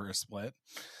hoping for a split.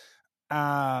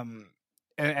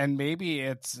 And maybe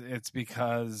it's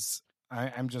because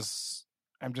I'm just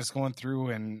going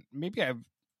through, and maybe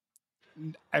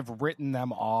I've written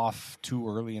them off too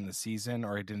early in the season,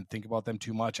 or I didn't think about them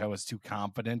too much. I was too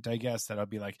confident, I guess, that I'd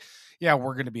be like, yeah,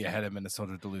 we're going to be ahead of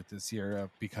Minnesota-Duluth this year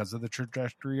because of the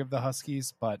trajectory of the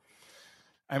Huskies. But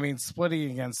I mean,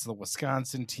 splitting against the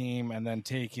Wisconsin team and then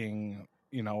taking,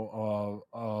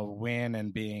 a win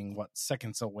and being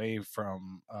seconds away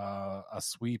from a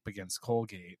sweep against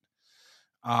Colgate,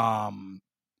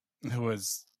 who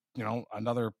was,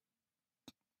 another,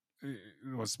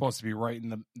 was supposed to be right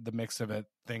in the mix of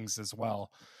things as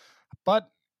well. But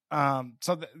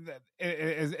so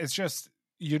it's just,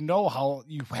 how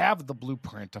you have the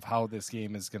blueprint of how this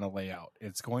game is going to lay out.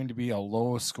 It's going to be a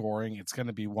low scoring. It's going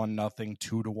to be 1-0,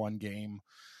 2-1 game.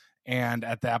 And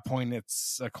at that point,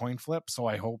 it's a coin flip. So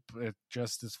I hope it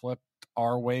just is flipped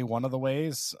our way. One of the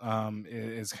ways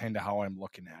is kind of how I'm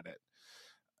looking at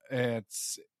it.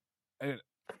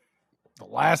 The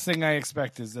last thing I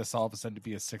expect is this all of a sudden to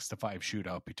be a 6-5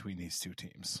 shootout between these two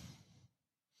teams.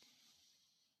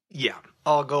 Yeah,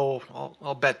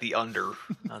 I'll bet the under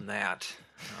on that.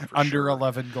 Under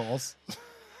 11 goals.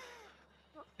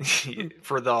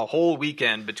 For the whole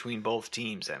weekend between both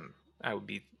teams, I would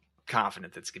be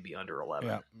confident that's going to be under 11.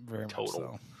 Yeah, very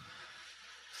total. Much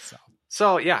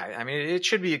so yeah, I mean, it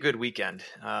should be a good weekend.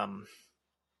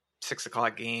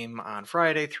 6:00 game on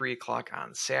Friday, 3:00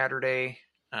 on Saturday.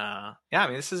 I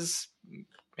mean, this is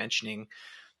mentioning,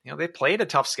 they played a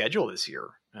tough schedule this year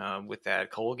with that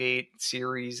Colgate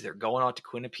series. They're going out to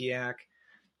Quinnipiac.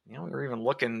 We were even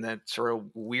looking at sort of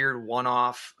weird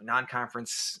one-off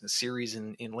non-conference series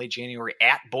in late January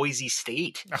at Boise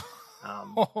State.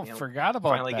 Forgot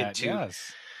about that.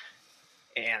 Yes.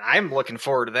 And I'm looking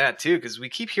forward to that too, because we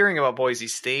keep hearing about Boise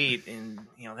State, and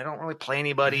they don't really play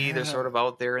anybody. Yeah. They're sort of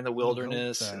out there in the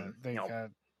wilderness, and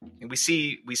we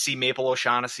see Maple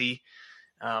O'Shaughnessy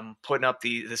putting up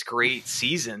this great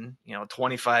season,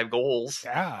 25 goals.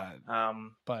 Yeah.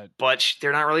 But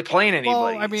they're not really playing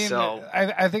anybody. Well, I mean, so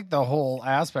I think the whole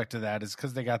aspect of that is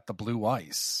because they got the blue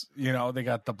ice. They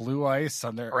got the blue ice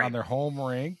on their home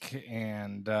rink,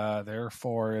 and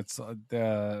therefore it's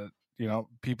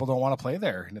people don't want to play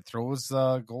there, and it throws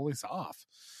goalies off.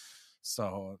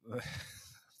 So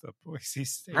the Boise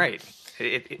State, right?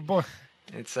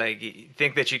 It's like, you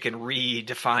think that you can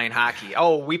redefine hockey.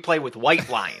 Oh, we play with white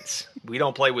lines. We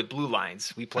don't play with blue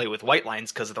lines. We play with white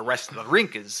lines because the rest of the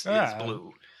rink is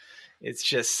blue. It's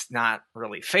just not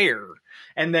really fair.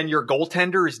 And then your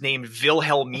goaltender is named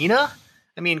Wilhelmina.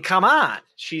 I mean, come on.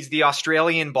 She's the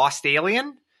Australian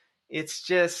Bostalian. It's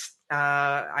just,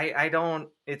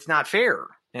 it's not fair.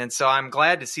 And so I'm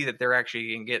glad to see that they're actually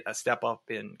going to get a step up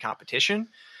in competition.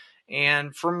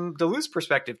 And from Duluth's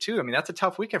perspective, too, I mean, that's a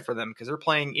tough weekend for them because they're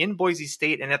playing in Boise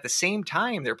State, and at the same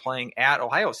time, they're playing at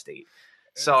Ohio State.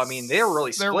 So, I mean, they're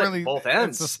really split both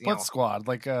ends. It's a split squad,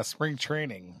 like spring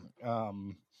training.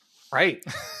 Right.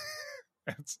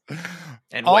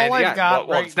 And all I've got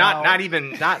it's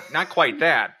not quite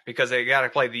that, because they got to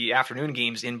play the afternoon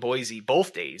games in Boise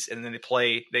both days, and then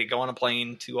they go on a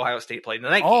plane to Ohio State, play the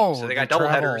night game. So they got double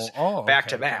headers back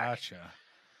to back. Gotcha.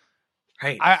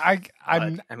 Right.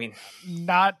 I mean,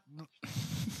 not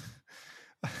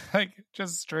like,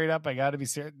 just straight up, I got to be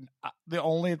serious. The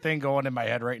only thing going in my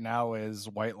head right now is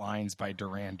White Lines by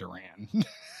Duran Duran.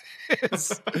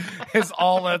 is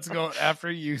all that's going. After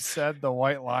you said the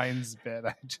White Lines bit,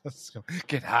 I just go,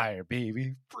 get higher,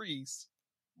 baby, freeze,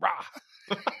 rah.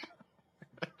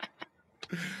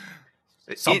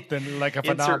 something like a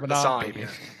phenomenon, song, baby.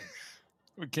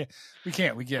 Yeah. We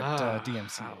can't. We get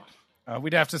DMC.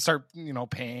 We'd have to start,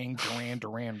 paying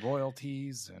Duran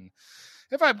royalties. And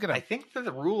if I'm gonna, I think that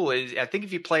the rule is, I think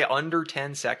if you play under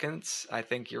 10 seconds, I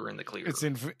think you're in the clear.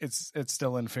 It's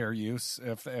still in fair use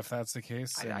if that's the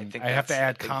case. I think I have to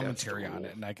add commentary on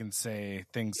it, and I can say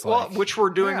things which we're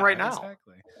doing right now,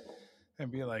 exactly,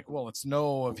 and be like, well, it's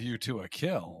no of you to a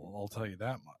kill. I'll tell you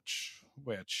that much.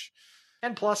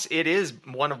 And plus, it is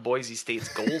one of Boise State's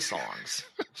goal songs,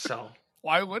 so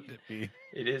why wouldn't it be?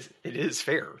 It is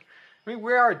fair. I mean,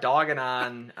 we are dogging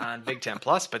on Big Ten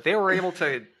Plus, but they were able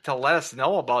to let us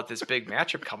know about this big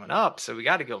matchup coming up, so we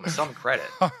got to give them some credit.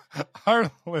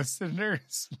 Our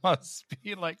listeners must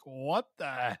be like, what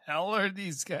the hell are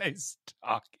these guys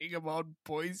talking about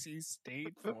Boise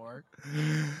State for?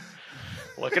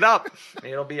 Look it up.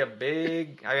 It'll be a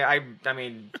big... I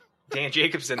mean, Dan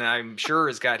Jacobson, I'm sure,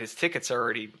 has got his tickets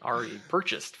already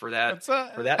purchased for that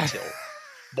tilt.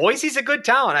 Boise's a good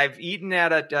town. I've eaten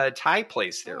at a Thai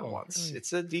place there once. Really?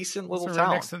 It's a decent little town.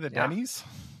 Right next to the Denny's?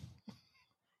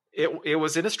 It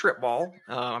was in a strip mall.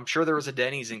 I'm sure there was a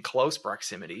Denny's in close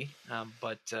proximity.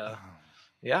 But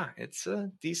yeah, it's a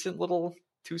decent little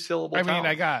 2-syllable town. I mean,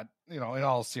 I got, in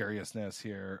all seriousness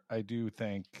here, I do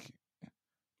think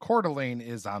Coeur d'Alene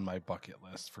is on my bucket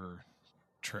list for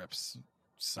trips.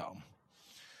 So...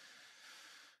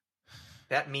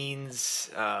 That means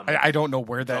I don't know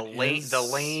where that is. The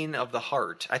lane of the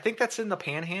heart. I think that's in the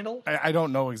Panhandle. I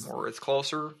don't know or it's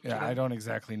closer. Yeah, I don't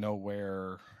exactly know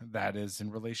where that is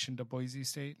in relation to Boise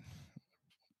State.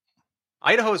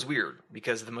 Idaho is weird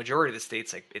because the majority of the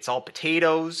states, like, it's all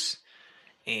potatoes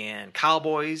and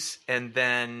cowboys, and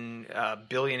then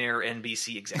billionaire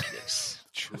NBC executives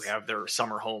who have their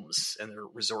summer homes and their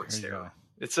resorts there.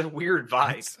 It's a weird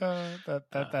vibe.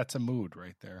 That's a mood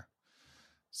right there.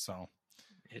 So.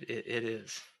 It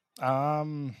is.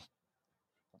 All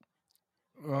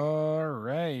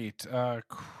right.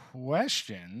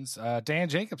 Questions. Dan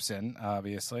Jacobson,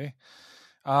 obviously.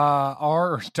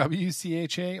 Are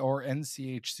WCHA or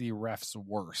NCHC refs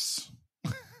worse?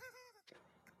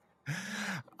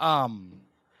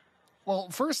 Well,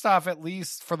 first off, at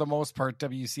least for the most part,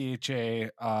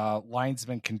 WCHA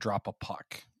linesmen can drop a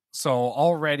puck. So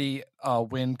already a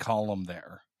win column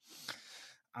there.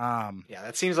 Yeah,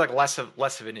 that seems like less of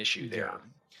an issue there.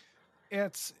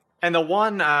 And the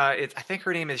one, I think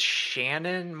her name is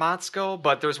Shannon Motzko,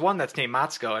 but there's one that's named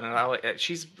Motzko, and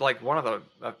she's like one of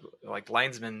the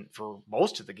linesmen for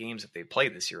most of the games that they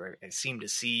played this year. I seem to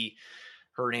see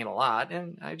her name a lot,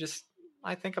 and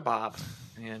I think of Bob,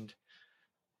 and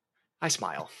I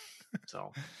smile.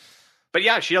 So, but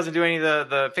yeah, she doesn't do any of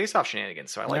the face-off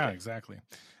shenanigans, so I like it. Yeah, exactly.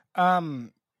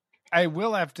 I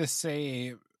will have to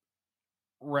say,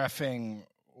 reffing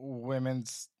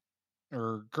women's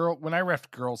or when I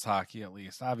reffed girls hockey, at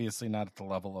least, obviously not at the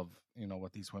level of,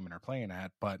 what these women are playing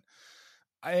at, but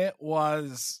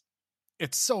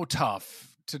it's so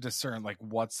tough to discern like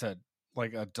what's a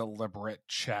deliberate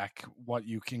check, what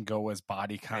you can go as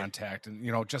body contact, and,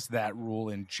 just that rule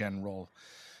in general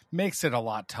makes it a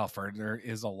lot tougher. There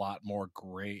is a lot more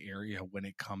gray area when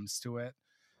it comes to it.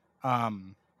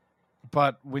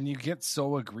 But when you get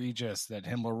so egregious that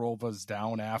Himlarova's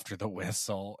down after the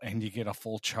whistle and you get a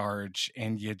full charge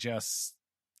and you just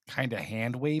kind of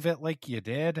hand wave it like you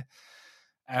did,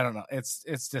 I don't know.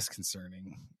 It's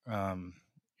disconcerting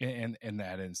in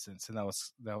that instance. And that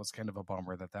was kind of a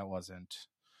bummer that wasn't,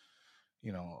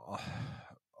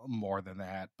 more than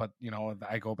that. But,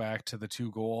 I go back to the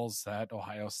 2 goals that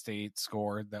Ohio State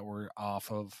scored that were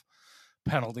off of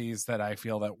penalties that I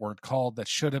feel that weren't called that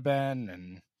should have been.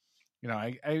 And,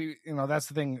 I that's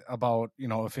the thing about,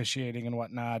 officiating and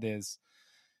whatnot is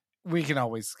we can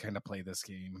always kind of play this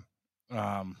game.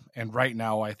 And right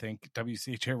now I think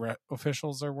WCHA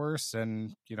officials are worse.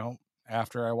 And,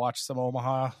 after I watch some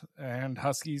Omaha and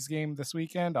Huskies game this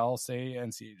weekend, I'll say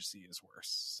NCHC is worse.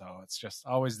 So it's just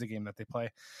always the game that they play.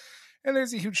 And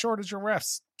there's a huge shortage of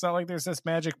refs. It's not like there's this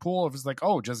magic pool of like,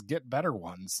 oh, just get better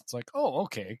ones. It's like, oh,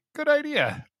 okay, good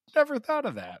idea. Never thought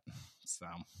of that. So.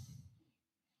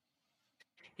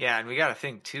 Yeah, and we got to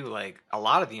think, too, like, a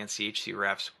lot of the NCHC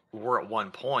refs were at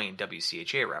one point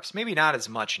WCHA refs. Maybe not as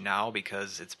much now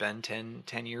because it's been 10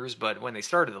 years, but when they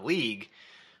started the league,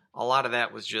 a lot of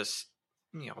that was just,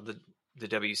 the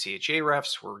WCHA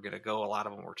refs were going to go, a lot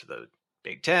of them were to the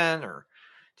Big Ten or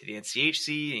to the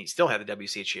NCHC, and you still had the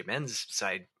WCHA men's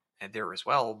side there as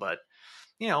well, but,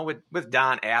 with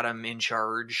Don Adam in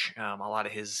charge, a lot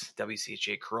of his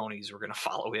WCHA cronies were going to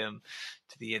follow him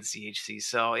to the NCHC.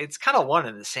 So it's kind of one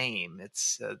and the same.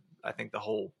 It's, I think the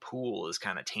whole pool is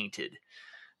kind of tainted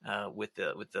with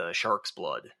the shark's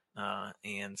blood,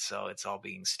 and so it's all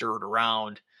being stirred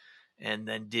around and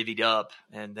then divvied up,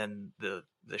 and then the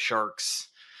sharks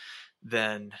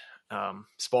then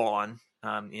spawn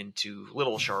into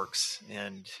little sharks,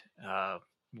 and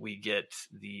we get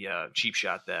the cheap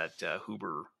shot that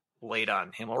Huber laid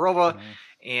on Himmelrova,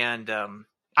 and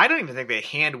I don't even think they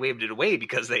hand waved it away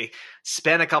because they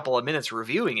spent a couple of minutes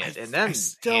reviewing it, and then I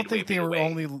still think they were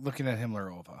only looking at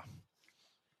Himmelrova.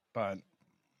 But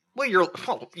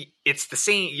it's the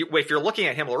same. If you're looking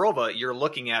at Himmelrova, you're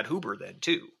looking at Huber then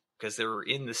too, because they're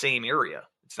in the same area.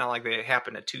 It's not like they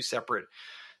happen at two separate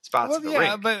spots of the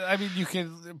rink. But I mean, you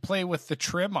can play with the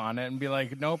trim on it and be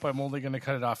like, nope, I'm only going to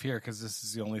cut it off here because this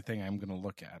is the only thing I'm going to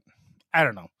look at. I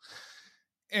don't know.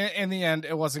 In the end,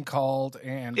 it wasn't called,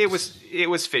 and it was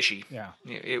fishy. Yeah,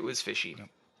 it was fishy. Yep.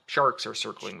 Sharks are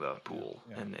circling the pool,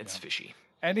 and it's fishy.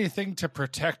 Anything to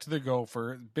protect the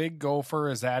gopher. Big Gopher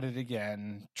is at it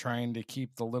again, trying to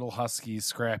keep the little Huskies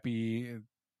scrappy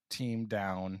team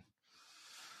down.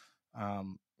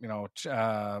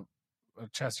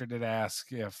 Chester did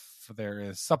ask if there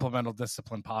is supplemental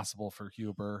discipline possible for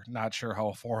Huber. Not sure how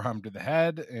a forearm to the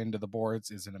head into the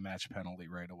boards isn't a match penalty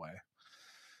right away.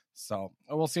 So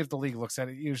we'll see if the league looks at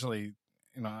it. Usually,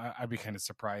 I'd be kind of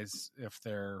surprised if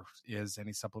there is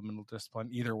any supplemental discipline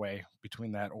either way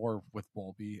between that or with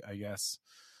Bowlby, I guess.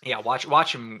 Yeah,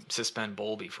 watch him suspend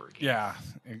Bowlby for a game. Yeah,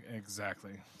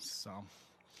 exactly. So,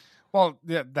 well,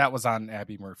 yeah, that was on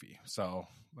Abby Murphy, so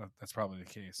that's probably the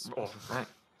case. Oh, right.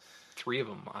 3 of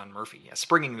them on Murphy. Yeah,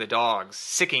 sicking the dogs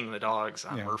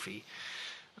on Murphy.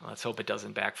 Let's hope it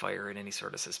doesn't backfire in any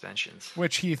sort of suspensions.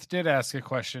 Which Heath did ask a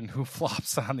question: who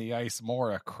flops on the ice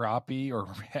more, a Crappie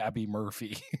or Abby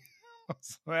Murphy?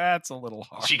 That's a little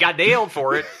hard. She got nailed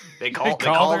for it. They called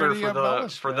her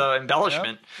for the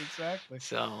embellishment. Yep, exactly.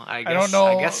 So I don't know.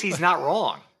 I guess he's not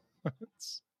wrong.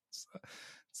 It's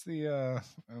the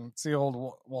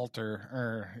old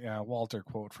Walter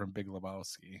quote from Big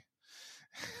Lebowski.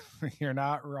 You're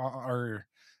not wrong, or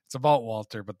it's about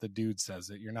Walter, but the dude says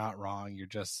it. You're not wrong. You're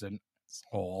just an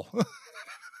asshole.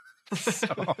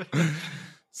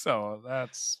 so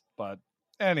that's. But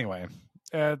anyway,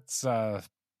 it's that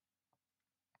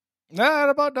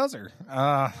about does her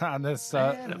on this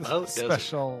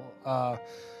special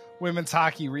women's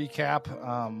hockey recap.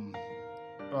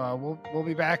 We'll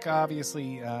be back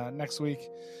obviously next week.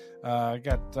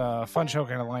 Got a fun show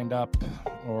kind of lined up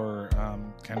or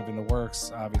kind of in the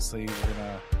works. Obviously, we're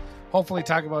gonna hopefully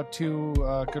talk about 2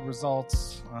 good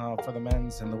results for the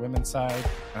men's and the women's side,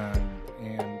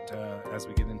 and as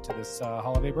we get into this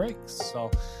holiday break.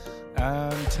 So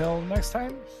until next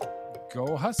time,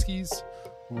 go Huskies!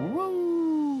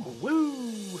 Woo!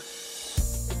 Woo!